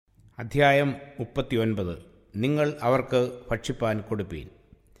അധ്യായം 39. നിങ്ങൾ അവർക്ക് ഭക്ഷിപ്പാൻ കൊടുപ്പീൻ.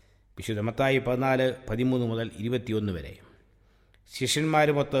 വിശുദ്ധ മത്തായി 14:13 മുതൽ 21 വരെ.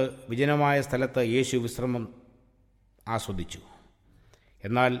 ശിഷ്യന്മാരുമൊത്ത് വിജനമായ സ്ഥലത്ത് യേശു വിശ്രമം ആസ്വദിച്ചു.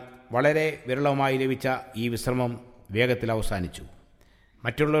 എന്നാൽ വളരെ വിരളമായി ലഭിച്ച ഈ വിശ്രമം വേഗത്തിൽ അവസാനിച്ചു.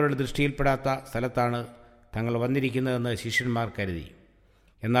 മറ്റുള്ളവരുടെ ദൃഷ്ടിയിൽപ്പെടാത്ത സ്ഥലത്താണ് തങ്ങൾ വന്നിരിക്കുന്നതെന്ന് ശിഷ്യന്മാർ കരുതി.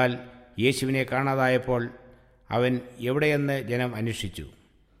 എന്നാൽ യേശുവിനെ കാണാതായപ്പോൾ അവൻ എവിടെയെന്ന് ജനം അന്വേഷിച്ചു.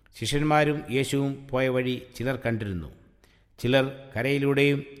 ശിഷ്യന്മാരും യേശുവും പോയ വഴി ചിലർ കണ്ടിരുന്നു. ചിലർ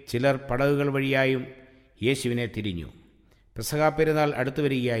കരയിലൂടെയും ചിലർ പടകുകൾ വഴിയായും യേശുവിനെ തിരിഞ്ഞു. പെസഹാ പെരുന്നാൾ അടുത്തു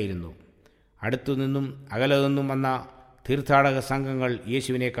വരികയായിരുന്നു. അടുത്തുനിന്നും അകലെനിന്നും വന്ന തീർത്ഥാടക സംഘങ്ങൾ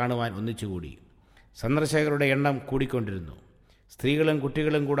യേശുവിനെ കാണുവാൻ ഒന്നിച്ചുകൂടി. സന്ദർശകരുടെ എണ്ണം കൂടിക്കൊണ്ടിരുന്നു. സ്ത്രീകളും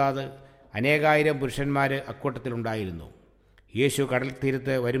കുട്ടികളും കൂടാതെ അനേകായിരം പുരുഷന്മാർ അക്കൂട്ടത്തിലുണ്ടായിരുന്നു. യേശു കടൽ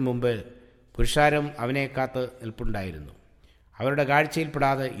തീരത്ത് വരും മുമ്പ് പുരുഷാരം അവനെ കാത്ത് നിൽപ്പുണ്ടായിരുന്നു. അവരുടെ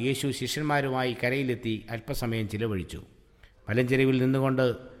കാഴ്ചയിൽപ്പെടാതെ യേശു ശിഷ്യന്മാരുമായി കരയിലെത്തി അല്പസമയം ചിലവഴിച്ചു. മലഞ്ചെരുവിൽ നിന്നുകൊണ്ട്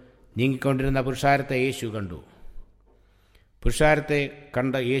നീങ്ങിക്കൊണ്ടിരുന്ന പുരുഷാരത്തെ യേശു കണ്ടു. പുരുഷാരത്തെ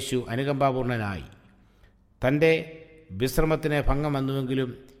കണ്ട യേശു അനുകമ്പാപൂർണനായി. തൻ്റെ വിശ്രമത്തിന് ഭംഗം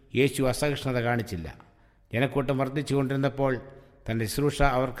വന്നുവെങ്കിലും യേശു അസഹിഷ്ണുത കാണിച്ചില്ല. ജനക്കൂട്ടം വർദ്ധിച്ചുകൊണ്ടിരുന്നപ്പോൾ തൻ്റെ ശുശ്രൂഷ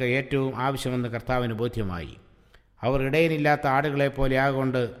അവർക്ക് ഏറ്റവും ആവശ്യമെന്ന് കർത്താവിന് ബോധ്യമായി. അവർ ഇടയനില്ലാത്ത ആടുകളെപ്പോലെ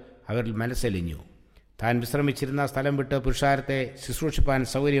ആകൊണ്ട് അവരിൽ മനസ്സലിഞ്ഞു. താൻ വിശ്രമിച്ചിരുന്ന സ്ഥലം വിട്ട് പുരുഷാരത്തെ ശുശ്രൂഷിപ്പാൻ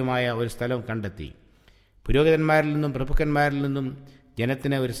സൗകര്യമായ ഒരു സ്ഥലം കണ്ടെത്തി. പുരോഹിതന്മാരിൽ നിന്നും പ്രഭുക്കന്മാരിൽ നിന്നും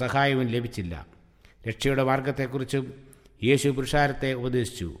ജനത്തിന് ഒരു സഹായവും ലഭിച്ചില്ല. രക്ഷയുടെ മാർഗത്തെക്കുറിച്ചും യേശു പുരുഷാരത്തെ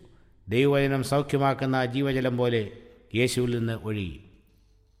ഉപദേശിച്ചു. ദൈവവചനം സൗഖ്യമാക്കുന്ന ജീവജലം പോലെ യേശുവിൽ നിന്ന് ഒഴുകി.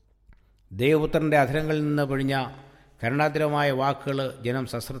 ദൈവപുത്രൻ്റെ അധരങ്ങളിൽ നിന്ന് പൊഴിഞ്ഞ കരുണാതരമായ വാക്കുകൾ ജനം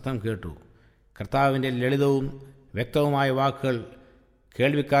സശ്രദ്ധം കേട്ടു. കർത്താവിൻ്റെ ലളിതവും വ്യക്തവുമായ വാക്കുകൾ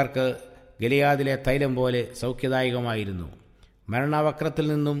കേൾവിക്കാർക്ക് ഗലിയാദിലെ തൈലം പോലെ സൗഖ്യദായകമായിരുന്നു. മരണവക്രത്തിൽ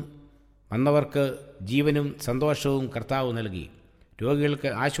നിന്നും വന്നവർക്ക് ജീവനും സന്തോഷവും കർത്താവ് നൽകി. രോഗികൾക്ക്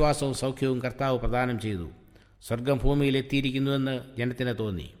ആശ്വാസവും സൗഖ്യവും കർത്താവ് പ്രദാനം ചെയ്തു. സ്വർഗം ഭൂമിയിൽ എത്തിയിരിക്കുന്നുവെന്ന് ജനത്തിന്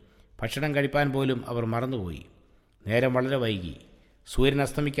തോന്നി. ഭക്ഷണം കഴിപ്പാൻ പോലും അവർ മറന്നുപോയി. നേരം വളരെ വൈകി. സൂര്യൻ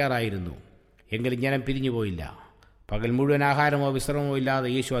അസ്തമിക്കാറായിരുന്നു. എങ്കിലും ജനം പിരിഞ്ഞുപോയില്ല. പകൽ മുഴുവൻ ആഹാരമോ വിശ്രമമോ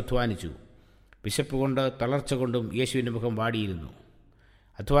ഇല്ലാതെ യേശു അധ്വാനിച്ചു. വിശപ്പ് കൊണ്ട് തളർച്ച കൊണ്ടും യേശുവിൻ്റെ മുഖം വാടിയിരുന്നു.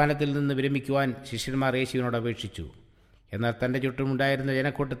 അധ്വാനത്തിൽ നിന്ന് വിരമിക്കുവാൻ ശിഷ്യന്മാർ യേശുവിനോട് അപേക്ഷിച്ചു. എന്നാൽ തൻ്റെ ചുറ്റുമുണ്ടായിരുന്ന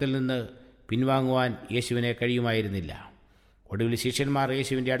ജനക്കൂട്ടത്തിൽ നിന്ന് പിൻവാങ്ങുവാൻ യേശുവിനെ കഴിയുമായിരുന്നില്ല. ഒടുവിൽ ശിഷ്യന്മാർ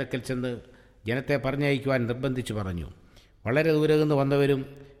യേശുവിൻ്റെ അടുക്കൽ ചെന്ന് ജനത്തെ പറഞ്ഞയക്കുവാൻ നിർബന്ധിച്ചു പറഞ്ഞു. വളരെ ദൂരെ നിന്ന് വന്നവരും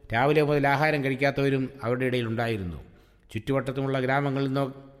രാവിലെ മുതൽ ആഹാരം കഴിക്കാത്തവരും അവരുടെ ഇടയിലുണ്ടായിരുന്നു. ചുറ്റുവട്ടത്തുമുള്ള ഗ്രാമങ്ങളിൽ നിന്നോ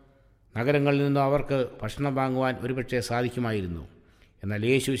നഗരങ്ങളിൽ നിന്നോ അവർക്ക് ഭക്ഷണം വാങ്ങുവാൻ ഒരുപക്ഷെ സാധിക്കുമായിരുന്നു. എന്നാൽ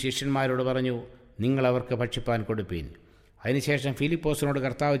യേശു ശിഷ്യന്മാരോട് പറഞ്ഞു, നിങ്ങൾ അവർക്ക് ഭക്ഷിപ്പാൻ കൊടുപ്പീൻ. അതിനുശേഷം ഫിലിപ്പോസിനോട്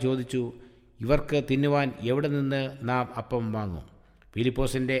കർത്താവ് ചോദിച്ചു, ഇവർക്ക് തിന്നുവാൻ എവിടെ നിന്ന് നാം അപ്പം വാങ്ങും?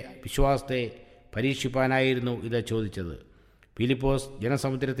 ഫിലിപ്പോസിൻ്റെ വിശ്വാസത്തെ പരീക്ഷിപ്പാനായിരുന്നു ഇത് ചോദിച്ചത്. ഫിലിപ്പോസ്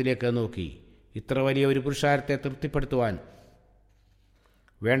ജനസമുദ്രത്തിലേക്ക് നോക്കി. ഇത്ര വലിയ ഒരു പുരുഷാരത്തെ തൃപ്തിപ്പെടുത്തുവാൻ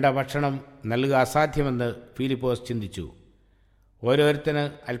വേണ്ട ഭക്ഷണം നൽകുക അസാധ്യമെന്ന് ഫിലിപ്പോസ് ചിന്തിച്ചു. ഓരോരുത്തന്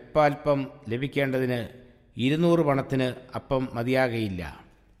അല്പാൽപ്പം ലഭിക്കേണ്ടതിന് 200 പണത്തിന് അപ്പം മതിയാകയില്ല.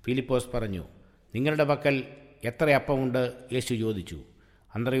 ഫിലിപ്പോസ് പറഞ്ഞു, നിങ്ങളുടെ പക്കൽ എത്ര അപ്പമുണ്ട്? യേശു ചോദിച്ചു.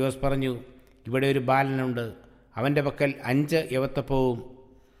 അന്ത്രയോസ് പറഞ്ഞു, ഇവിടെ ഒരു ബാലനുണ്ട്. അവൻ്റെ പക്കൽ 5 യവത്തപ്പവും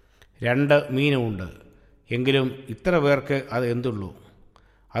 2 മീനുമുണ്ട്. എങ്കിലും ഇത്ര പേർക്ക് അത് എന്തുള്ളൂ?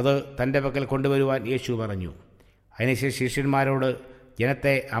 അത് തൻ്റെ പക്കൽ കൊണ്ടുവരുവാൻ യേശു പറഞ്ഞു. അതിനുശേഷം ശിഷ്യന്മാരോട്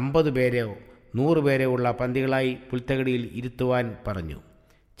ജനത്തെ 50 പേരോ 100 പേരോ ഉള്ള പന്തികളായി പുൽത്തകടിയിൽ ഇരുത്തുവാൻ പറഞ്ഞു.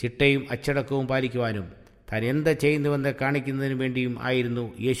 ചിട്ടയും അച്ചടക്കവും പാലിക്കുവാനും താൻ എന്ത് ചെയ്യുന്നുവെന്ന് കാണിക്കുന്നതിനു വേണ്ടിയും ആയിരുന്നു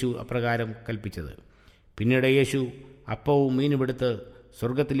യേശു അപ്രകാരം കൽപ്പിച്ചത്. പിന്നീട് യേശു അപ്പവും മീനുമെടുത്ത്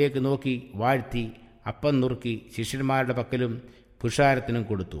സ്വർഗത്തിലേക്ക് നോക്കി വാഴ്ത്തി അപ്പം നുറുക്കി ശിഷ്യന്മാരുടെ പക്കലും പുരുഷാരത്തിനും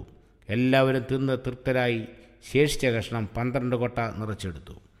കൊടുത്തു. എല്ലാവരും തിന്ന് തൃപ്തരായി ശേഷിച്ച കഷ്ണം 12 കൊട്ട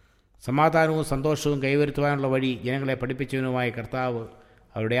നിറച്ചെടുത്തു. സമാധാനവും സന്തോഷവും കൈവരുത്തുവാനുള്ള വഴി ജനങ്ങളെ പഠിപ്പിച്ചവനുമായ കർത്താവ്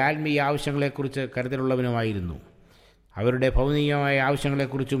അവരുടെ ആത്മീയ ആവശ്യങ്ങളെക്കുറിച്ച് കരുതലുള്ളവനുമായിരുന്നു. അവരുടെ ഭൗതികമായ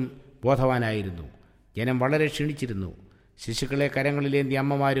ആവശ്യങ്ങളെക്കുറിച്ചും ബോധവാനായിരുന്നു. ജനം വളരെ ക്ഷീണിച്ചിരുന്നു. ശിശുക്കളെ കരങ്ങളിലേന്തിയ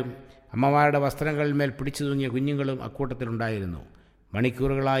അമ്മമാരും അമ്മമാരുടെ വസ്ത്രങ്ങളിന്മേൽ പിടിച്ചു തൂങ്ങിയ കുഞ്ഞുങ്ങളും അക്കൂട്ടത്തിലുണ്ടായിരുന്നു.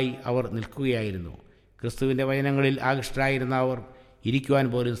 മണിക്കൂറുകളായി അവർ നിൽക്കുകയായിരുന്നു. ക്രിസ്തുവിൻ്റെ വചനങ്ങളിൽ ആകൃഷ്ടരായിരുന്ന അവർ ഇരിക്കുവാൻ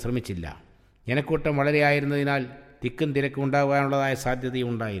പോലും ശ്രമിച്ചില്ല. ജനക്കൂട്ടം വളരെയായിരുന്നതിനാൽ തിക്കും തിരക്കും ഉണ്ടാകാനുള്ളതായ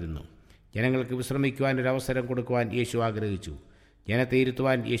സാധ്യതയുണ്ടായിരുന്നു. ജനങ്ങൾക്ക് വിശ്രമിക്കുവാൻ ഒരു അവസരം കൊടുക്കുവാൻ യേശു ആഗ്രഹിച്ചു. ജനത്തെ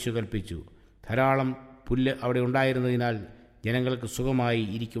ഇരുത്തുവാൻ യേശു കൽപ്പിച്ചു. ധാരാളം പുല്ല് അവിടെ ഉണ്ടായിരുന്നതിനാൽ ജനങ്ങൾക്ക് സുഖമായി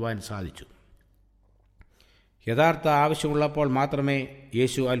ഇരിക്കുവാൻ സാധിച്ചു. യഥാർത്ഥ ആവശ്യമുള്ളപ്പോൾ മാത്രമേ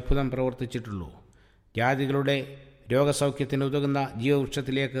യേശു അത്ഭുതം പ്രവർത്തിച്ചിട്ടുള്ളൂ. ജാതികളുടെ രോഗസൗഖ്യത്തിന് ഉതകുന്ന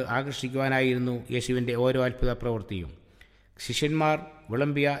ജീവവൃക്ഷത്തിലേക്ക് ആകർഷിക്കുവാനായിരുന്നു യേശുവിൻ്റെ ഓരോ അത്ഭുത പ്രവൃത്തിയും. ശിഷ്യന്മാർ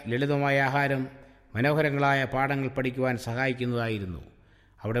വിളമ്പിയ ലളിതമായ ആഹാരം മനോഹരങ്ങളായ പാഠങ്ങൾ പഠിക്കുവാൻ സഹായിക്കുന്നതായിരുന്നു.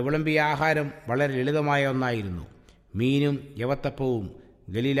 അവിടെ വിളമ്പിയ ആഹാരം വളരെ ലളിതമായ ഒന്നായിരുന്നു. മീനും യവത്തപ്പവും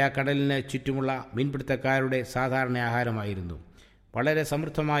ഗലീല കടലിന് ചുറ്റുമുള്ള മീൻപിടുത്തക്കാരുടെ സാധാരണ ആഹാരമായിരുന്നു. വളരെ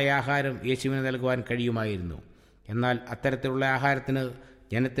സമൃദ്ധമായ ആഹാരം യേശുവിന് നൽകുവാൻ കഴിയുമായിരുന്നു. എന്നാൽ അത്തരത്തിലുള്ള ആഹാരത്തിന്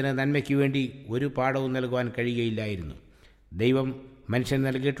ജനത്തിന് നന്മയ്ക്ക് വേണ്ടി ഒരു പാഠവും നൽകുവാൻ കഴിയുകയില്ലായിരുന്നു. ദൈവം മനുഷ്യൻ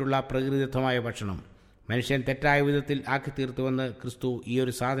നൽകിയിട്ടുള്ള പ്രകൃതിദത്തമായ ഭക്ഷണം മനുഷ്യൻ തെറ്റായ വിധത്തിൽ ആക്കിത്തീർത്തുവെന്ന് ക്രിസ്തു ഈ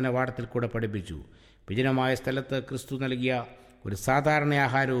ഒരു സാധന പാഠത്തിൽ കൂടെ പഠിപ്പിച്ചു. വിജനമായ സ്ഥലത്ത് ക്രിസ്തു നൽകിയ ഒരു സാധാരണ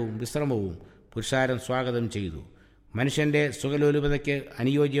ആഹാരവും വിശ്രമവും പുരുഷാരം സ്വാഗതം ചെയ്തു. മനുഷ്യൻ്റെ സുഖലോലുപതയ്ക്ക്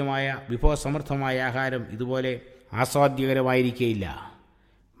അനുയോജ്യമായ വിഭവസമൃദ്ധമായ ആഹാരം ഇതുപോലെ ആസ്വാദ്യകരമായിരിക്കുകയില്ല.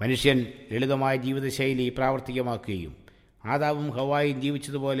 മനുഷ്യൻ ലളിതമായ ജീവിതശൈലി പ്രാവർത്തികമാക്കുകയും ആദാവും ഹവ്വായും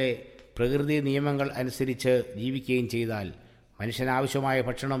ജീവിച്ചതുപോലെ പ്രകൃതി നിയമങ്ങൾ അനുസരിച്ച് ജീവിക്കുകയും ചെയ്താൽ മനുഷ്യനാവശ്യമായ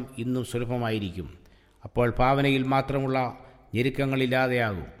ഭക്ഷണം ഇന്നും സുലഭമായിരിക്കും. അപ്പോൾ ഭാവനയിൽ മാത്രമുള്ള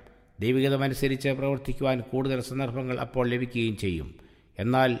ഞെരുക്കങ്ങളില്ലാതെയാകും. ദൈവികതമനുസരിച്ച് പ്രവർത്തിക്കുവാൻ കൂടുതൽ സന്ദർഭങ്ങൾ അപ്പോൾ ലഭിക്കുകയും ചെയ്യും.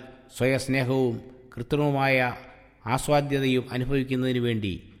 എന്നാൽ സ്വയസ്നേഹവും കൃത്രിമമായ ആസ്വാദ്യതയും അനുഭവിക്കുന്നതിന്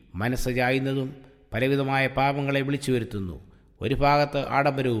വേണ്ടി മനസ്സ് ചായുന്നതും പലവിധമായ പാപങ്ങളെ വിളിച്ചു വരുത്തുന്നു. ഒരു ഭാഗത്ത്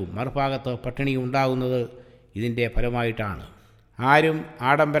ആഡംബരവും മറുഭാഗത്ത് പട്ടിണിയും ഉണ്ടാകുന്നത് ഇതിൻ്റെ ഫലമായിട്ടാണ്. ആരും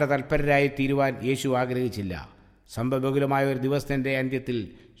ആഡംബര തൽപരരായി തീരുവാൻ യേശു ആഗ്രഹിച്ചില്ല. സംഭവബഹുലമായ ഒരു ദിവസത്തിൻ്റെ അന്ത്യത്തിൽ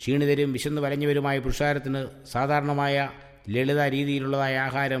ക്ഷീണിതരും വിശന്നു വലഞ്ഞവരുമായ പുരുഷാരത്തിന് സാധാരണമായ ലളിത രീതിയിലുള്ളതായ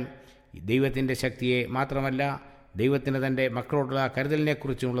ആഹാരം ദൈവത്തിൻ്റെ ശക്തിയെ മാത്രമല്ല ദൈവത്തിന് തൻ്റെ മക്കളോടുള്ള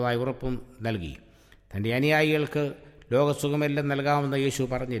കരുതലിനെക്കുറിച്ചുള്ളതായ ഉറപ്പും നൽകി. തൻ്റെ അനുയായികൾക്ക് ലോകസുഖമെല്ലാം നൽകാമെന്ന് യേശു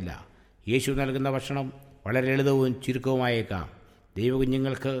പറഞ്ഞില്ല. യേശു നൽകുന്ന ഭക്ഷണം വളരെ ലളിതവും ചുരുക്കവുമായേക്കാം.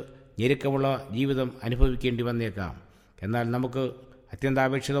 ദൈവകുഞ്ഞുങ്ങൾക്ക് ഞെരുക്കമുള്ള ജീവിതം അനുഭവിക്കേണ്ടി വന്നേക്കാം. എന്നാൽ നമുക്ക്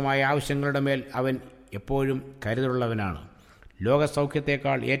അത്യന്താപേക്ഷിതമായ ആവശ്യങ്ങളുടെ മേൽ അവൻ എപ്പോഴും കരുതലുള്ളവനാണ്.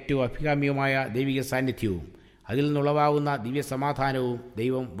 ലോകസൗഖ്യത്തേക്കാൾ ഏറ്റവും അഭികാമ്യമായ ദൈവിക സാന്നിധ്യവും അതിൽ നിന്നുളവാകുന്ന ദിവ്യസമാധാനവും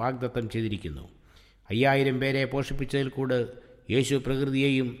ദൈവം വാഗ്ദത്തം ചെയ്തിരിക്കുന്നു. 5000 പേരെ പോഷിപ്പിച്ചതിൽ കൂടെ യേശു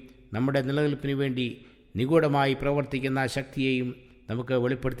പ്രകൃതിയെയും നമ്മുടെ നിലനിൽപ്പിനു വേണ്ടി നിഗൂഢമായി പ്രവർത്തിക്കുന്ന ശക്തിയെയും നമുക്ക്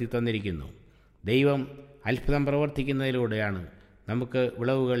വെളിപ്പെടുത്തി തന്നിരിക്കുന്നു. ദൈവം അത്ഭുതം പ്രവർത്തിക്കുന്നതിലൂടെയാണ് നമുക്ക്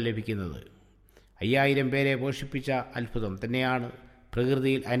വിളവുകൾ ലഭിക്കുന്നത്. 5000 പേരെ പോഷിപ്പിച്ച അത്ഭുതം തന്നെയാണ്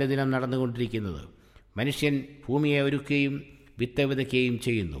പ്രകൃതിയിൽ അനുദിനം നടന്നുകൊണ്ടിരിക്കുന്നത്. മനുഷ്യൻ ഭൂമിയെ ഒരുക്കുകയും വിത്ത് വിതയ്ക്കുകയും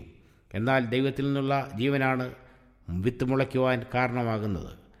ചെയ്യുന്നു. എന്നാൽ ദൈവത്തിൽ നിന്നുള്ള ജീവനാണ് വിത്ത് മുളയ്ക്കുവാൻ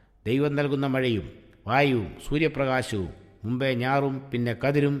കാരണമാകുന്നത്. ദൈവം നൽകുന്ന മഴയും വായുവും സൂര്യപ്രകാശവും മുമ്പേ ഞാറും പിന്നെ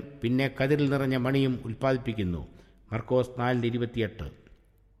കതിരും പിന്നെ കതിരിൽ നിറഞ്ഞ മണിയും ഉൽപ്പാദിപ്പിക്കുന്നു. മർക്കോസ് 4:28.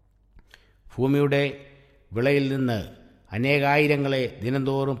 ഭൂമിയുടെ വിളയിൽ നിന്ന് അനേകായിരങ്ങളെ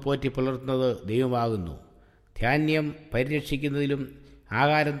ദിനംതോറും പോറ്റി പുലർത്തുന്നത് ദൈവമാകുന്നു. ധാന്യം പരിരക്ഷിക്കുന്നതിലും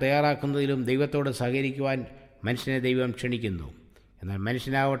ആഹാരം തയ്യാറാക്കുന്നതിലും ദൈവത്തോട് സഹകരിക്കുവാൻ മനുഷ്യനെ ദൈവം ക്ഷണിക്കുന്നു. എന്നാൽ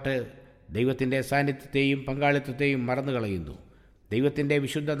മനുഷ്യനാവട്ടെ ദൈവത്തിൻ്റെ സാന്നിധ്യത്തെയും പങ്കാളിത്തത്തെയും മറന്നു കളയുന്നു. ദൈവത്തിൻ്റെ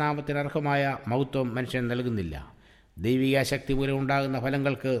വിശുദ്ധ നാമത്തിന് അർഹമായ മഹത്വം മനുഷ്യൻ നൽകുന്നില്ല. ദൈവിക ശക്തി മൂലം ഉണ്ടാകുന്ന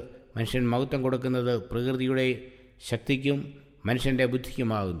ഫലങ്ങൾക്ക് മനുഷ്യൻ മഹത്വം കൊടുക്കുന്നത് പ്രകൃതിയുടെ ശക്തിക്കും മനുഷ്യൻ്റെ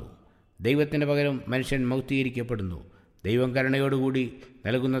ബുദ്ധിക്കുമാകുന്നു. ദൈവത്തിന് പകരം മനുഷ്യൻ മഹത്വീകരിക്കപ്പെടുന്നു. ദൈവം കരുണയോടുകൂടി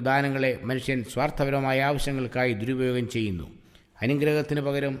നൽകുന്ന ദാനങ്ങളെ മനുഷ്യൻ സ്വാർത്ഥപരമായ ആവശ്യങ്ങൾക്കായി ദുരുപയോഗം ചെയ്യുന്നു. അനുഗ്രഹത്തിന്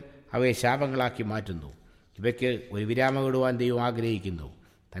പകരം അവയെ ശാപങ്ങളാക്കി മാറ്റുന്നു. ഇവയ്ക്ക് ഒരു വിരാമമിടുവാൻ ദൈവം ആഗ്രഹിക്കുന്നു.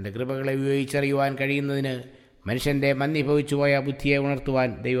 തൻ്റെ കൃപകളെ ഉപയോഗിച്ചറിയുവാൻ കഴിയുന്നതിന് മനുഷ്യൻ്റെ മന്ദീഭവിച്ചുപോയ ബുദ്ധിയെ ഉണർത്തുവാൻ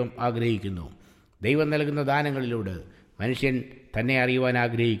ദൈവം ആഗ്രഹിക്കുന്നു. ദൈവം നൽകുന്ന ദാനങ്ങളിലൂടെ മനുഷ്യൻ തന്നെ അറിയുവാൻ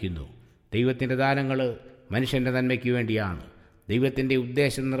ആഗ്രഹിക്കുന്നു. ദൈവത്തിൻ്റെ ദാനങ്ങൾ മനുഷ്യൻ്റെ നന്മയ്ക്ക് വേണ്ടിയാണ്. ദൈവത്തിൻ്റെ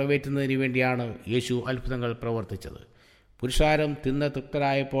ഉദ്ദേശം നിറവേറ്റുന്നതിന് വേണ്ടിയാണ് യേശു അത്ഭുതങ്ങൾ പ്രവർത്തിച്ചത്. പുരുഷാരം തിന്ന്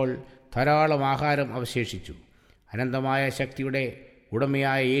തൃപ്തരായപ്പോൾ ധാരാളം ആഹാരം അവശേഷിച്ചു. അനന്തമായ ശക്തിയുടെ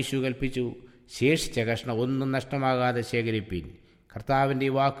ഉടമയായ യേശു കൽപ്പിച്ചു, ശേഷിച്ച കഷ്ണം ഒന്നും നഷ്ടമാകാതെ ശേഖരിപ്പീൻ. കർത്താവിൻ്റെ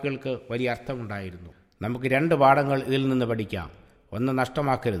ഈ വാക്കുകൾക്ക് വലിയ അർത്ഥമുണ്ടായിരുന്നു. നമുക്ക് 2 പാഠങ്ങൾ ഇതിൽ നിന്ന് പഠിക്കാം. ഒന്ന്,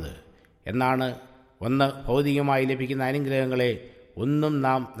 നഷ്ടമാക്കരുത് എന്നാണ്. ഒന്ന്, ഭൗതികമായി ലഭിക്കുന്ന അനുഗ്രഹങ്ങളെ ഒന്നും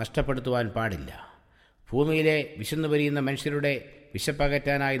നാം നഷ്ടപ്പെടുത്തുവാൻ പാടില്ല. ഭൂമിയിലെ വിശന്നു പരിയുന്ന മനുഷ്യരുടെ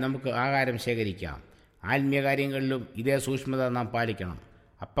വിശപ്പകറ്റാനായി നമുക്ക് ആഹാരം ശേഖരിക്കാം. ആത്മീയ കാര്യങ്ങളിലും ഇതേ സൂക്ഷ്മത നാം പാലിക്കണം.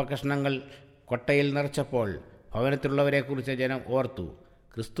 അപ്പക്കഷ്ണങ്ങൾ കൊട്ടയിൽ നിറച്ചപ്പോൾ ഭവനത്തിലുള്ളവരെക്കുറിച്ച് ജനം ഓർത്തു.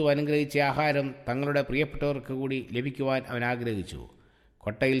 ക്രിസ്തു അനുഗ്രഹിച്ച ആഹാരം തങ്ങളുടെ പ്രിയപ്പെട്ടവർക്ക് കൂടി ലഭിക്കുവാൻ അവൻ ആഗ്രഹിച്ചു.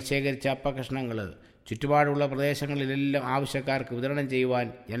 കൊട്ടയിൽ ശേഖരിച്ച അപ്പക്കഷ്ണങ്ങൾ ചുറ്റുപാടുള്ള പ്രദേശങ്ങളിലെല്ലാം ആവശ്യക്കാർക്ക് വിതരണം ചെയ്യുവാൻ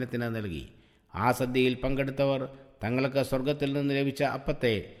ജനത്തിന് നൽകി. ആ സദ്യയിൽ പങ്കെടുത്തവർ തങ്ങൾക്ക് സ്വർഗത്തിൽ നിന്ന് ലഭിച്ച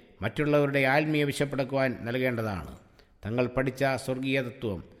അപ്പത്തെ മറ്റുള്ളവരുടെ ആത്മീയ വിശപ്പടക്കുവാൻ നൽകേണ്ടതാണ്. തങ്ങൾ പഠിച്ച സ്വർഗീയ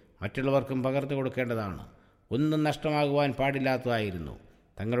തത്വം മറ്റുള്ളവർക്കും പകർന്നു കൊടുക്കേണ്ടതാണ്. ഒന്നും നഷ്ടമാകുവാൻ പാടില്ലാത്തതായിരുന്നു.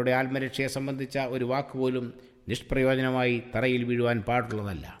 തങ്ങളുടെ ആത്മരക്ഷയെ സംബന്ധിച്ച ഒരു വാക്കുപോലും നിഷ്പ്രയോജനമായി തറയിൽ വീഴുവാൻ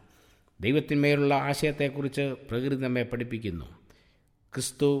പാടുള്ളതല്ല. ദൈവത്തിന്മേലുള്ള ആശയത്തെക്കുറിച്ച് പ്രകൃതി നമ്മെ പഠിപ്പിക്കുന്നു.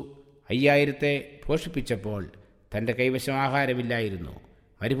 ക്രിസ്തു 5000 പോഷിപ്പിച്ചപ്പോൾ തൻ്റെ കൈവശം ആഹാരമില്ലായിരുന്നു.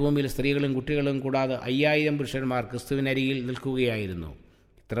 മരുഭൂമിയിൽ സ്ത്രീകളും കുട്ടികളും കൂടാതെ 5000 പുരുഷന്മാർ ക്രിസ്തുവിനരികിൽ നിൽക്കുകയായിരുന്നു.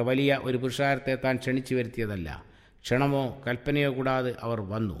 ഇത്ര വലിയ ഒരു പുരുഷാരത്തെ താൻ ക്ഷണിച്ചു വരുത്തിയതല്ല. ക്ഷണമോ കൽപ്പനയോ കൂടാതെ അവർ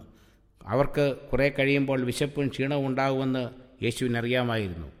വന്നു. അവർക്ക് കുറേ കഴിയുമ്പോൾ വിശപ്പും ക്ഷീണവും ഉണ്ടാകുമെന്ന്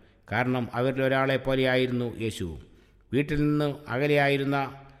യേശുവിനറിയാമായിരുന്നു. കാരണം അവരിൽ ഒരാളെ പോലെയായിരുന്നു യേശുവും. വീട്ടിൽ നിന്ന് അകലെയായിരുന്ന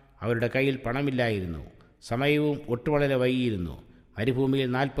അവരുടെ കയ്യിൽ പണമില്ലായിരുന്നു. സമയവും ഒട്ടുവളരെ വൈകിയിരുന്നു. മരുഭൂമിയിൽ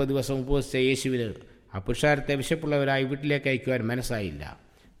 40 ദിവസം ഉപവസിച്ച യേശുവിന് ആ പുരുഷാരത്തെ വിശപ്പുള്ളവരായി വീട്ടിലേക്ക് അയക്കുവാൻ മനസ്സായില്ല.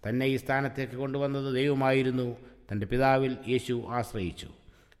 തന്നെ ഈ സ്ഥാനത്തേക്ക് കൊണ്ടുവന്നത് ദൈവമായിരുന്നു. തൻ്റെ പിതാവിൽ യേശു ആശ്രയിച്ചു.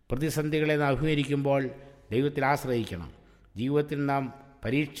 പ്രതിസന്ധികളെ നാം അഭിമുഖീകരിക്കുമ്പോൾ ദൈവത്തിൽ ആശ്രയിക്കണം. ജീവിതത്തിൽ നാം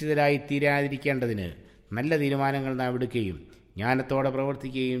പരീക്ഷിതരായി തീരാതിരിക്കേണ്ടതിന് നല്ല തീരുമാനങ്ങൾ നാം എടുക്കുകയും ജ്ഞാനത്തോടെ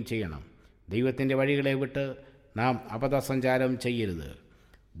പ്രവർത്തിക്കുകയും ചെയ്യണം. ദൈവത്തിൻ്റെ വഴികളെ വിട്ട് നാം അബദ്ധസഞ്ചാരം ചെയ്യരുത്.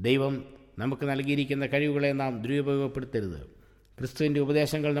 ദൈവം നമുക്ക് നൽകിയിരിക്കുന്ന കഴിവുകളെ നാം ദുരുപയോഗപ്പെടുത്തരുത്. ക്രിസ്തുവിൻ്റെ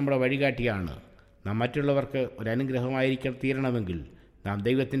ഉപദേശങ്ങൾ നമ്മുടെ വഴികാട്ടിയാണ്. നാം മറ്റുള്ളവർക്ക് ഒരു അനുഗ്രഹമായിരിക്കാൻ തീരണമെങ്കിൽ നാം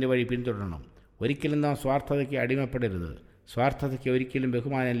ദൈവത്തിൻ്റെ വഴി പിന്തുടരണം. ഒരിക്കലും നാം സ്വാർത്ഥതയ്ക്ക് അടിമപ്പെടരുത്. സ്വാർത്ഥതയ്ക്ക് ഒരിക്കലും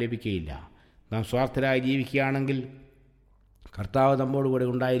ബഹുമാനം ലഭിക്കുകയില്ല. നാം സ്വാർത്ഥരായി ജീവിക്കുകയാണെങ്കിൽ കർത്താവ് നമ്മോടുകൂടെ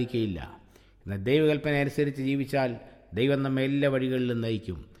ഉണ്ടായിരിക്കുകയില്ല. എന്നാൽ ദൈവകൽപ്പന അനുസരിച്ച് ജീവിച്ചാൽ ദൈവം നമ്മെ എല്ലാ വഴികളിലും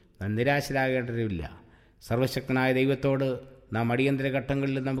നയിക്കും. നാം നിരാശരാകേണ്ടതില്ല. സർവശക്തനായ ദൈവത്തോട് നാം അടിയന്തര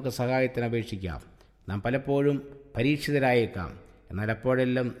ഘട്ടങ്ങളിൽ നമുക്ക് സഹായത്തിന് അപേക്ഷിക്കാം. നാം പലപ്പോഴും പരീക്ഷിതരായേക്കാം. എന്നാൽ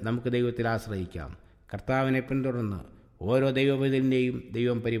അപ്പോഴെല്ലാം നമുക്ക് ദൈവത്തിൽ ആശ്രയിക്കാം. കർത്താവിനെ പിന്തുടർന്ന് ഓരോ ദൈവപൈതലിനെയും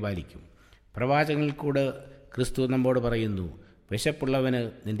ദൈവം പരിപാലിക്കും. പ്രവാചകനിൽ കൂടെ ക്രിസ്തു നമ്മോട് പറയുന്നു, വിശപ്പുള്ളവന്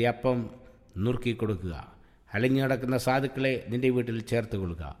നിൻ്റെ അപ്പം നുറുക്കി കൊടുക്കുക. അലഞ്ഞു നടക്കുന്ന സാധുക്കളെ നിൻ്റെ വീട്ടിൽ ചേർത്ത്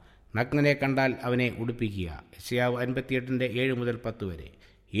കൊള്ളുക. നഗ്നനെ കണ്ടാൽ അവനെ ഉടുപ്പിക്കുക. യെശയ്യാവ് 58:7-10 വരെ.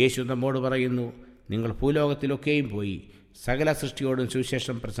 യേശു നമ്മോട് പറയുന്നു, നിങ്ങൾ ഭൂലോകത്തിലൊക്കെയും പോയി സകല സൃഷ്ടിയോടും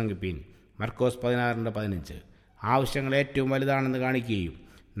സുവിശേഷം പ്രസംഗിപ്പീൻ. മർക്കോസ് 16:15. ആവശ്യങ്ങൾ ഏറ്റവും വലുതാണെന്ന് കാണിക്കുകയും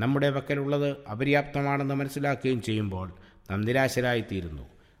നമ്മുടെ പക്കലുള്ളത് അപര്യാപ്തമാണെന്ന് മനസ്സിലാക്കുകയും ചെയ്യുമ്പോൾ നാം നിരാശരായിത്തീരുന്നു.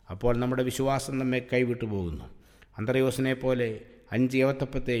 അപ്പോൾ നമ്മുടെ വിശ്വാസം നമ്മെ കൈവിട്ടു പോകുന്നു. അന്ത്രയോസിനെ പോലെ 5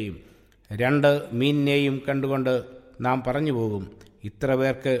 യവത്തപ്പത്തെയും 2 മീനിനെയും കണ്ടുകൊണ്ട് നാം പറഞ്ഞു പോകും, ഇത്ര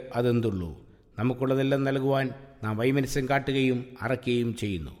പേർക്ക് അതെന്തുള്ളൂ. നമുക്കുള്ളതെല്ലാം നൽകുവാൻ നാം വൈമനസ്യം കാട്ടുകയും അറയ്ക്കുകയും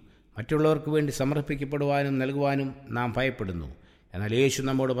ചെയ്യുന്നു. മറ്റുള്ളവർക്ക് വേണ്ടി സമർപ്പിക്കപ്പെടുവാനും നൽകുവാനും നാം ഭയപ്പെടുന്നു. എന്നാൽ യേശു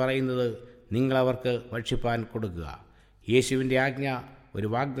നമ്മോട് പറയുന്നത്, നിങ്ങളവർക്ക് ഭക്ഷിപ്പാൻ കൊടുക്കുക. യേശുവിൻ്റെ ആജ്ഞ ഒരു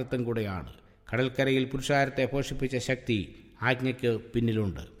വാഗ്ദത്തം കൂടെയാണ്. കടൽക്കരയിൽ പുരുഷാരത്തെ പോഷിപ്പിച്ച ശക്തി ആജ്ഞയ്ക്ക്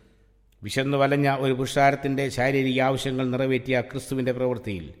പിന്നിലുണ്ട്. വിശന്നു വലഞ്ഞ ഒരു പുരുഷാരത്തിൻ്റെ ശാരീരിക ആവശ്യങ്ങൾ നിറവേറ്റിയ ക്രിസ്തുവിൻ്റെ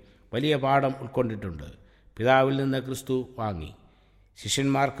പ്രവൃത്തിയിൽ വലിയ പാഠം ഉൾക്കൊണ്ടിട്ടുണ്ട്. പിതാവിൽ നിന്ന് ക്രിസ്തു വാങ്ങി,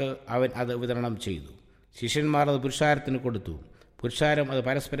 ശിഷ്യന്മാർക്ക് അവൻ അത് വിതരണം ചെയ്തു. ശിഷ്യന്മാർ അത് പുരുഷാരത്തിന് കൊടുത്തു. പുരുഷാരം അത്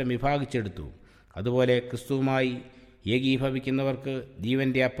പരസ്പരം വിഭാഗിച്ചെടുത്തു. അതുപോലെ ക്രിസ്തുവുമായി ഏകീഭവിക്കുന്നവർക്ക്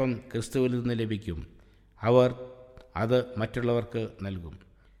ജീവൻ്റെ അപ്പം ക്രിസ്തുവിൽ നിന്ന് ലഭിക്കും. അവർ അത് മറ്റുള്ളവർക്ക് നൽകും.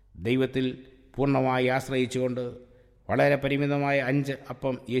 ദൈവത്തിൽ പൂർണ്ണമായി ആശ്രയിച്ചുകൊണ്ട് വളരെ പരിമിതമായ 5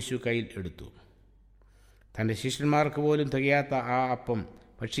 അപ്പം യേശു കയ്യിൽ എടുത്തു. തൻ്റെ ശിഷ്യന്മാർക്ക് പോലും തികയാത്ത ആ അപ്പം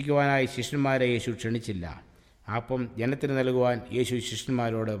ഭക്ഷിക്കുവാനായി ശിഷ്യന്മാരെ യേശു ക്ഷണിച്ചില്ല. ആ അപ്പം ജനത്തിന് നൽകുവാൻ യേശു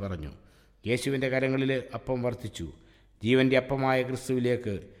ശിഷ്യന്മാരോട് പറഞ്ഞു. യേശുവിൻ്റെ കരങ്ങളിൽ അപ്പം വർദ്ധിച്ചു. ജീവൻ്റെ അപ്പമായ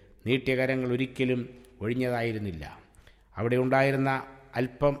ക്രിസ്തുവിലേക്ക് നീട്ടിയ കരങ്ങൾ ഒരിക്കലും ഒഴിഞ്ഞതായിരുന്നില്ല. അവിടെ ഉണ്ടായിരുന്ന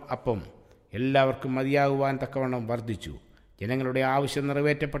അല്പം അപ്പം എല്ലാവർക്കും മതിയാകുവാൻ തക്കവണ്ണം വർദ്ധിച്ചു. ജനങ്ങളുടെ ആവശ്യം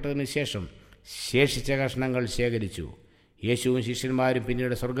നിറവേറ്റപ്പെട്ടതിന് ശേഷം ശേഷിച്ച കഷ്ണങ്ങൾ ശേഖരിച്ചു. യേശുവും ശിഷ്യന്മാരും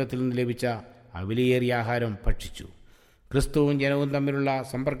പിന്നീട് സ്വർഗത്തിൽ നിന്ന് ലഭിച്ച ആ വിലയേറിയ ആഹാരം ഭക്ഷിച്ചു. ക്രിസ്തുവും ജനവും തമ്മിലുള്ള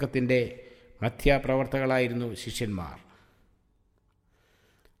സമ്പർക്കത്തിൻ്റെ മധ്യപ്രവർത്തകളായിരുന്നു ശിഷ്യന്മാർ.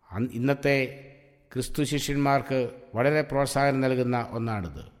 ഇന്നത്തെ ക്രിസ്തു ശിഷ്യന്മാർക്ക് വളരെ പ്രോത്സാഹനം നൽകുന്ന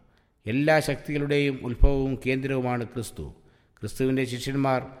ഒന്നാണിത്. എല്ലാ ശക്തികളുടെയും ഉത്ഭവവും കേന്ദ്രവുമാണ് ക്രിസ്തു. ക്രിസ്തുവിൻ്റെ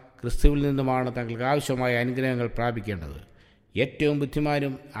ശിഷ്യന്മാർ ക്രിസ്തുവിൽ നിന്നുമാണ് തങ്ങൾക്ക് ആവശ്യമായ അനുഗ്രഹങ്ങൾ പ്രാപിക്കേണ്ടത്. ഏറ്റവും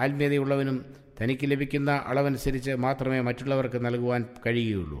ബുദ്ധിമാനും ആത്മീയതയുള്ളവനും തനിക്ക് ലഭിക്കുന്ന അളവനുസരിച്ച് മാത്രമേ മറ്റുള്ളവർക്ക് നൽകുവാൻ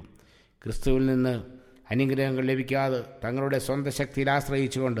കഴിയുകയുള്ളൂ. ക്രിസ്തുവിൽ നിന്ന് അനുഗ്രഹങ്ങൾ ലഭിക്കാതെ തങ്ങളുടെ സ്വന്തം ശക്തിയിൽ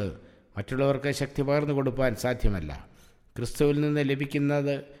ആശ്രയിച്ചുകൊണ്ട് മറ്റുള്ളവർക്ക് ശക്തി പകർന്നു കൊടുക്കാൻ സാധ്യമല്ല. ക്രിസ്തുവിൽ നിന്ന്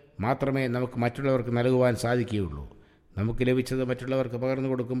ലഭിക്കുന്നത് മാത്രമേ നമുക്ക് മറ്റുള്ളവർക്ക് നൽകുവാൻ സാധിക്കുകയുള്ളൂ. നമുക്ക് ലഭിച്ചത് മറ്റുള്ളവർക്ക് പകർന്നു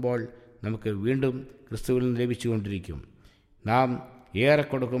കൊടുക്കുമ്പോൾ നമുക്ക് വീണ്ടും ക്രിസ്തുവിൽ നിന്ന് ലഭിച്ചുകൊണ്ടിരിക്കും. നാം ഏറെ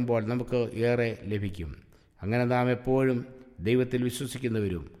കൊടുക്കുമ്പോൾ നമുക്ക് ഏറെ ലഭിക്കും. അങ്ങനെ നാം എപ്പോഴും ദൈവത്തിൽ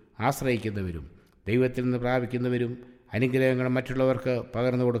വിശ്വസിക്കുന്നവരും ആശ്രയിക്കുന്നവരും ദൈവത്തിൽ നിന്ന് പ്രാപിക്കുന്നവരും അനുഗ്രഹങ്ങൾ മറ്റുള്ളവർക്ക്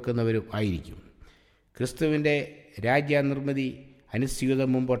പകർന്നു കൊടുക്കുന്നവരും ആയിരിക്കും. ക്രിസ്തുവിൻ്റെ രാജ്യനിർമ്മിതി അനുസ്യൂതം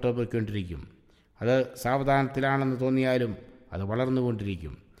മുമ്പോട്ട് പോയിക്കൊണ്ടിരിക്കും. അത് സാവധാനത്തിലാണെന്ന് തോന്നിയാലും അത്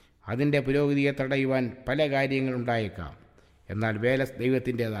വളർന്നുകൊണ്ടിരിക്കും. അതിൻ്റെ പുരോഗതിയെ തടയുവാൻ പല കാര്യങ്ങളുണ്ടായേക്കാം. എന്നാൽ വേല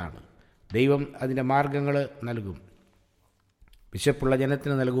ദൈവത്തിൻ്റേതാണ്. ദൈവം അതിൻ്റെ മാർഗങ്ങൾ നൽകും. വിശപ്പുള്ള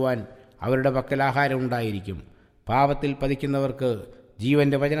ജനത്തിന് നൽകുവാൻ അവരുടെ പക്കൽ ആഹാരം ഉണ്ടായിരിക്കും. പാപത്തിൽ പതിക്കുന്നവർക്ക്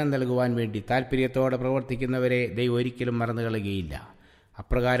ജീവൻ്റെ വചനം നൽകുവാൻ വേണ്ടി താൽപ്പര്യത്തോടെ പ്രവർത്തിക്കുന്നവരെ ദൈവം ഒരിക്കലും മറന്നു കളയുകയില്ല.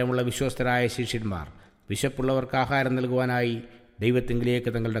 അപ്രകാരമുള്ള വിശ്വസ്തരായ ശിഷ്യന്മാർ വിശപ്പുള്ളവർക്ക് ആഹാരം നൽകുവാനായി ദൈവത്തിങ്കിലേക്ക്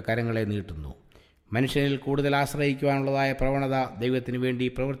തങ്ങളുടെ കരങ്ങളെ നീട്ടുന്നു. മനുഷ്യനിൽ കൂടുതൽ ആശ്രയിക്കുവാനുള്ളതായ പ്രവണത ദൈവത്തിന് വേണ്ടി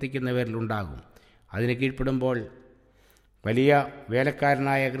പ്രവർത്തിക്കുന്നവരിലുണ്ടാകും. അതിന് കീഴ്പ്പെടുമ്പോൾ വലിയ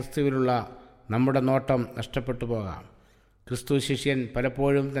വേലക്കാരനായ ക്രിസ്തുവിലുള്ള നമ്മുടെ നോട്ടം നഷ്ടപ്പെട്ടു പോകാം. ക്രിസ്തു ശിഷ്യൻ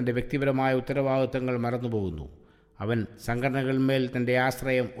പലപ്പോഴും തൻ്റെ വ്യക്തിപരമായ ഉത്തരവാദിത്വങ്ങൾ മറന്നുപോകുന്നു. അവൻ സംഘടനകളിന്മേൽ തൻ്റെ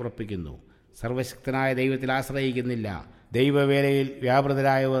ആശ്രയം ഉറപ്പിക്കുന്നു. സർവശക്തനായ ദൈവത്തിൽ ആശ്രയിക്കുന്നില്ല. ദൈവവേലയിൽ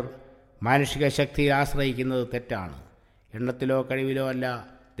വ്യാപൃതരായവർ മാനുഷിക ശക്തിയിൽ ആശ്രയിക്കുന്നത് തെറ്റാണ്. എണ്ണത്തിലോ കഴിവിലോ അല്ല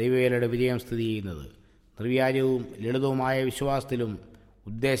ദൈവവേലയുടെ വിജയം സ്ഥിതി ചെയ്യുന്നത്. നിർവ്യാജവും ലളിതവുമായ വിശ്വാസത്തിലും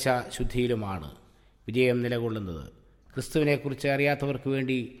ഉദ്ദേശശുദ്ധിയിലുമാണ് വിജയം നിലകൊള്ളുന്നത്. ക്രിസ്തുവിനെക്കുറിച്ച് അറിയാത്തവർക്ക്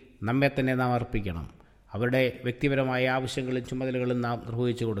വേണ്ടി നമ്മെ തന്നെ നാം അർപ്പിക്കണം. അവരുടെ വ്യക്തിപരമായ ആവശ്യങ്ങളും ചുമതലകളും നാം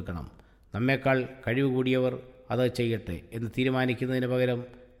നിർവഹിച്ചു കൊടുക്കണം. നമ്മേക്കാൾ കഴിവ് കൂടിയവർ അത് ചെയ്യട്ടെ എന്ന് തീരുമാനിക്കുന്നതിന് പകരം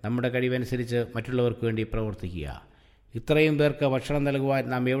നമ്മുടെ കഴിവനുസരിച്ച് മറ്റുള്ളവർക്ക് വേണ്ടി പ്രവർത്തിക്കുക. ഇത്രയും പേർക്ക് ഭക്ഷണം നൽകുവാൻ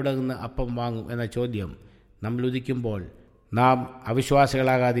നാം എവിടെ നിന്ന് അപ്പം വാങ്ങും എന്ന ചോദ്യം നമ്മൾ ഉദിക്കുമ്പോൾ നാം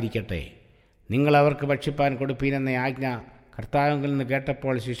അവിശ്വാസികളാകാതിരിക്കട്ടെ. നിങ്ങൾ അവർക്ക് ഭക്ഷിപ്പാൻ കൊടുപ്പീൻ എന്ന ആജ്ഞ കർത്താവിൽ നിന്ന്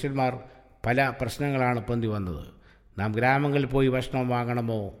കേട്ടപ്പോൾ ശിഷ്യന്മാർ പല പ്രശ്നങ്ങളാണ് പൊന്തി വന്നത്. നാം ഗ്രാമങ്ങളിൽ പോയി ഭക്ഷണം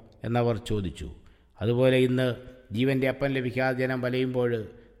വാങ്ങണമോ എന്നവർ ചോദിച്ചു. അതുപോലെ ഇന്ന് ജീവൻ്റെ അപ്പം ലഭിക്കാതെ ജനം വലയുമ്പോൾ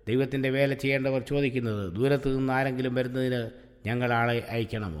ദൈവത്തിൻ്റെ വേല ചെയ്യേണ്ടവർ ചോദിക്കുന്നത്, ദൂരത്ത് നിന്ന് ആരെങ്കിലും വരുന്നതിന് ഞങ്ങൾ ആളെ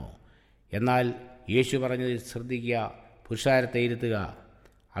അയക്കണമോ? എന്നാൽ യേശു പറഞ്ഞതിൽ ശ്രദ്ധിക്കുക, പുരുഷാരത്തെ ഇരുത്തുക.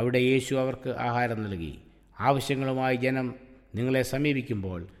 അവിടെ യേശു അവർക്ക് ആഹാരം നൽകി. ആവശ്യങ്ങളുമായി ജനം നിങ്ങളെ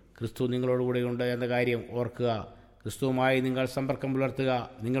സമീപിക്കുമ്പോൾ ക്രിസ്തു നിങ്ങളോടുകൂടെയുണ്ട് എന്ന കാര്യം ഓർക്കുക. ക്രിസ്തുവുമായി നിങ്ങൾ സമ്പർക്കം പുലർത്തുക.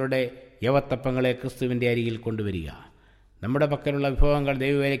 നിങ്ങളുടെ യവത്തപ്പങ്ങളെ ക്രിസ്തുവിൻ്റെ അരികിൽ കൊണ്ടുവരിക. നമ്മുടെ പക്കലുള്ള വിഭവങ്ങൾ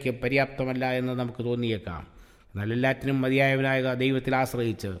ദൈവവേലയ്ക്ക് പര്യാപ്തമല്ല എന്ന് നമുക്ക് തോന്നിയേക്കാം. എന്നാൽ എല്ലാറ്റിനും മതിയായവനായ ദൈവത്തിൽ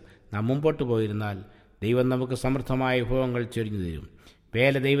ആശ്രയിച്ച് നാം മുമ്പോട്ട് പോയിരുന്നാൽ ദൈവം നമുക്ക് സമൃദ്ധമായ വിഭവങ്ങൾ ചൊരിഞ്ഞു തരും.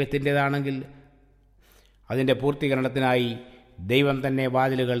 വേല ദൈവത്തിൻ്റേതാണെങ്കിൽ അതിൻ്റെ പൂർത്തീകരണത്തിനായി ദൈവം തന്നെ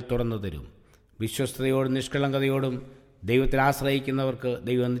വാതിലുകൾ തുറന്നു തരും. വിശ്വസ്തയോടും നിഷ്കളങ്കതയോടും ദൈവത്തിൽ ആശ്രയിക്കുന്നവർക്ക്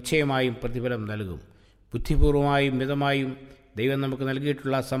ദൈവം നിശ്ചയമായും പ്രതിഫലം നൽകും. ബുദ്ധിപൂർവമായും മിതമായും ദൈവം നമുക്ക്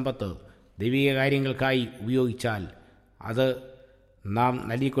നൽകിയിട്ടുള്ള സമ്പത്ത് ദൈവിക കാര്യങ്ങൾക്കായി ഉപയോഗിച്ചാൽ അത് നാം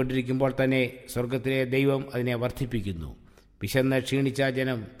നൽകിക്കൊണ്ടിരിക്കുമ്പോൾ തന്നെ സ്വർഗത്തിലെ ദൈവം അതിനെ വർദ്ധിപ്പിക്കുന്നു. വിശന്ന് ക്ഷീണിച്ച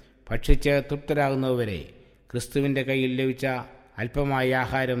ജനം ഭക്ഷിച്ച് തൃപ്തരാകുന്നതുവരെ ക്രിസ്തുവിൻ്റെ കയ്യിൽ ലഭിച്ച അല്പമായ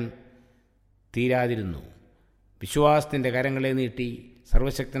ആഹാരം തീരാതിരുന്നു. വിശ്വാസത്തിൻ്റെ കരങ്ങളെ നീട്ടി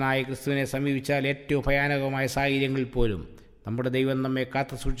സർവശക്തനായ ക്രിസ്തുവിനെ സമീപിച്ചാൽ ഏറ്റവും ഭയാനകമായ സാഹചര്യങ്ങളിൽ പോലും നമ്മുടെ ദൈവം നമ്മെ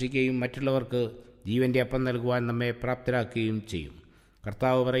കാത്തു സൂക്ഷിക്കുകയും മറ്റുള്ളവർക്ക് ജീവൻ്റെ അപ്പം നൽകുവാൻ നമ്മെ പ്രാപ്തരാക്കുകയും ചെയ്യും.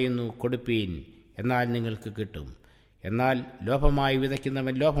 കർത്താവ് പറയുന്നു, കൊടുപ്പീൻ, എന്നാൽ നിങ്ങൾക്ക് കിട്ടും. എന്നാൽ ലോഭമായി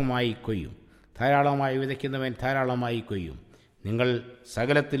വിതയ്ക്കുന്നവൻ ലോഭമായി കൊയ്യും, ധാരാളമായി വിതയ്ക്കുന്നവൻ ധാരാളമായി കൊയ്യും. നിങ്ങൾ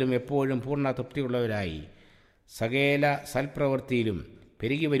സകലത്തിലും എപ്പോഴും പൂർണ്ണ തൃപ്തിയുള്ളവരായി സകല സൽപ്രവൃത്തിയിലും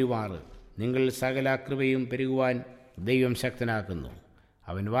പെരുകി വരുമാറ് നിങ്ങൾ സകല കൃപയും പെരുകുവാൻ ദൈവം ശക്തനാക്കുന്നു.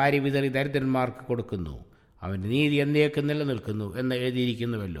 അവൻ വാരി വിതറി ദരിദ്രന്മാർക്ക് കൊടുക്കുന്നു. അവൻ്റെ നീതി എന്നേക്കും നിലനിൽക്കുന്നു എന്ന്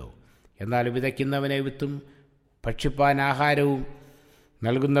എഴുതിയിരിക്കുന്നുവല്ലോ. എന്നാൽ വിതയ്ക്കുന്നവനെ വിത്തും ഭക്ഷിപ്പാൻ ആഹാരവും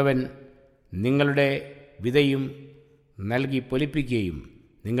നൽകുന്നവൻ നിങ്ങളുടെ വിതയും നൽകി പൊലിപ്പിക്കുകയും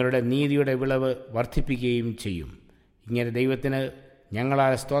നിങ്ങളുടെ നീതിയുടെ വിളവ് വർദ്ധിപ്പിക്കുകയും ചെയ്യും. ഇങ്ങനെ ദൈവത്തിന്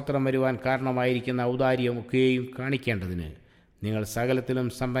ഞങ്ങളാൽ സ്തോത്രം വരുവാൻ കാരണമായിരിക്കുന്ന ഔദാര്യമൊക്കെയും കാണിക്കേണ്ടതിന് നിങ്ങൾ സകലത്തിലും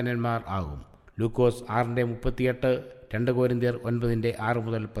സമ്പന്നന്മാർ ആകും. ലൂക്കോസ് 6:38, 2 കൊരിന്ത്യർ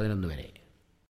 9:6-11 വരെ.